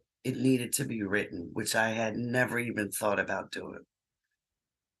about it. It needed to be written, which I had never even thought about doing.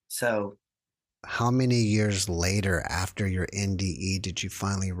 So, how many years later after your NDE did you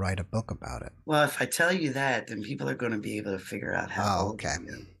finally write a book about it? Well, if I tell you that, then people are going to be able to figure out how old okay. I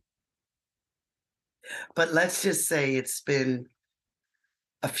am. But let's just say it's been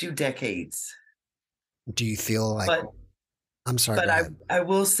a few decades. Do you feel like... I'm sorry. But I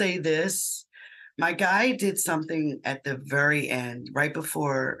will say this. My guy did something at the very end, right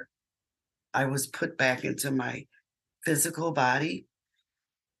before I was put back into my physical body,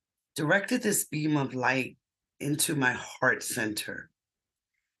 directed this beam of light into my heart center.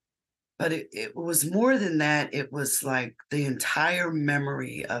 But it was more than that. It was like the entire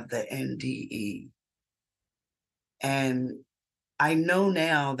memory of the NDE. And I know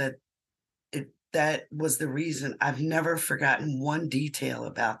now that that was the reason. I've never forgotten one detail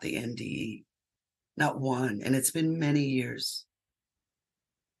about the NDE, not one. And it's been many years.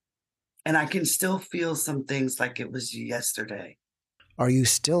 And I can still feel some things like it was yesterday. Are you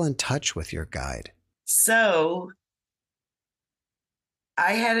still in touch with your guide? So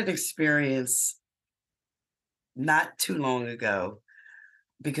I had an experience not too long ago,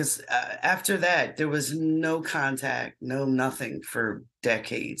 because after that, there was no contact, no nothing for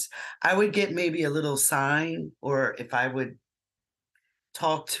decades. I would get maybe a little sign, or if I would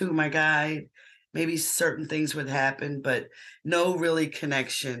talk to my guide, maybe certain things would happen, but no really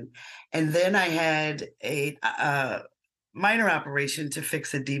connection. And then I had a minor operation to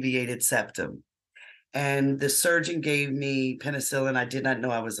fix a deviated septum. And the surgeon gave me penicillin. I did not know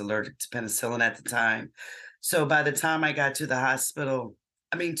I was allergic to penicillin at the time. So by the time I got to the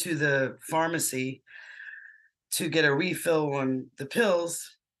pharmacy to get a refill on the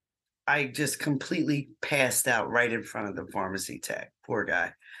pills, I just completely passed out right in front of the pharmacy tech. Poor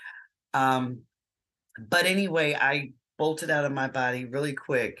guy. But anyway, I bolted out of my body really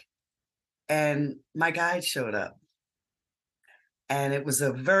quick, and my guide showed up. And it was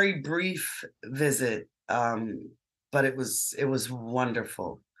a very brief visit, but it was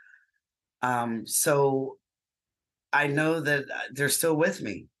wonderful. So I know that they're still with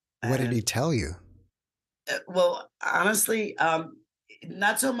me. What did he tell you? Well, honestly,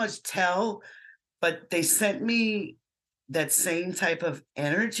 not so much tell, but they sent me that same type of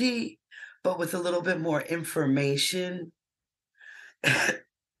energy, but with a little bit more information.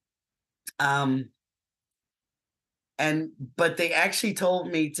 But they actually told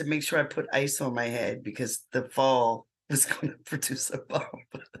me to make sure I put ice on my head because the fall was going to produce a bump.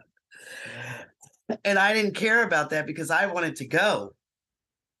 And I didn't care about that because I wanted to go,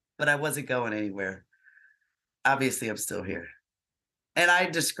 but I wasn't going anywhere. Obviously, I'm still here. And I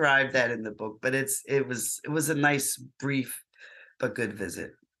described that in the book, but it was a nice, brief, but good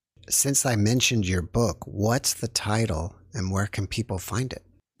visit. Since I mentioned your book, what's the title and where can people find it?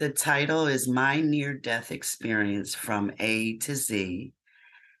 The title is My Near-Death Experience from A to Z.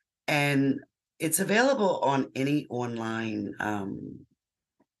 And it's available on any online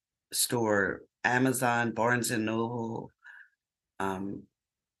store, Amazon, Barnes & Noble. And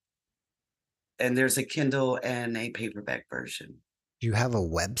there's a Kindle and a paperback version. Do you have a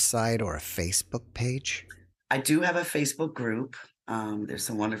website or a Facebook page? I do have a Facebook group. There's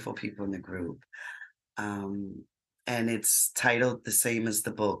some wonderful people in the group. And it's titled the same as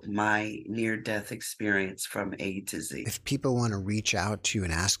the book, My Near-Death Experience from A to Z. If people want to reach out to you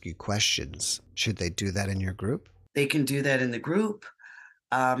and ask you questions, should they do that in your group? They can do that in the group.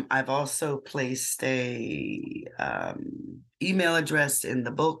 I've also placed a email address in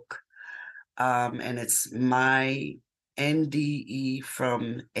the book. And it's my NDE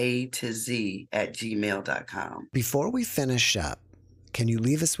from A to Z at gmail.com. Before we finish up, can you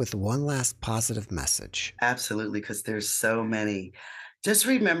leave us with one last positive message? Absolutely, because there's so many. Just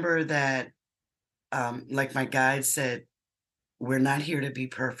remember that, like my guide said, we're not here to be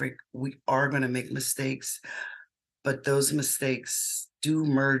perfect. We are going to make mistakes, but those mistakes do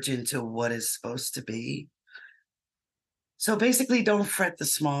merge into what is supposed to be. So basically, don't fret the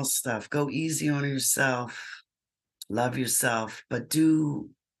small stuff. Go easy on yourself. Love yourself, but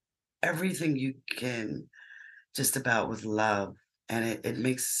do everything you can just about with love. And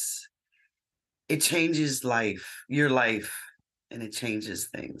it changes your life, and it changes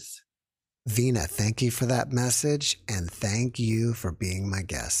things. Vina, thank you for that message, and thank you for being my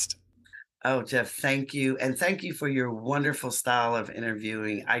guest. Oh, Jeff, thank you. And thank you for your wonderful style of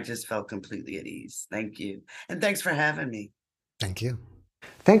interviewing. I just felt completely at ease. Thank you. And thanks for having me. Thank you.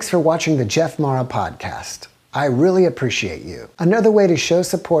 Thanks for watching the Jeff Mara podcast. I really appreciate you. Another way to show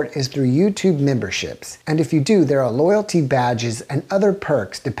support is through YouTube memberships. And if you do, there are loyalty badges and other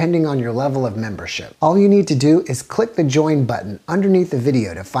perks depending on your level of membership. All you need to do is click the join button underneath the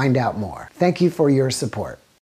video to find out more. Thank you for your support.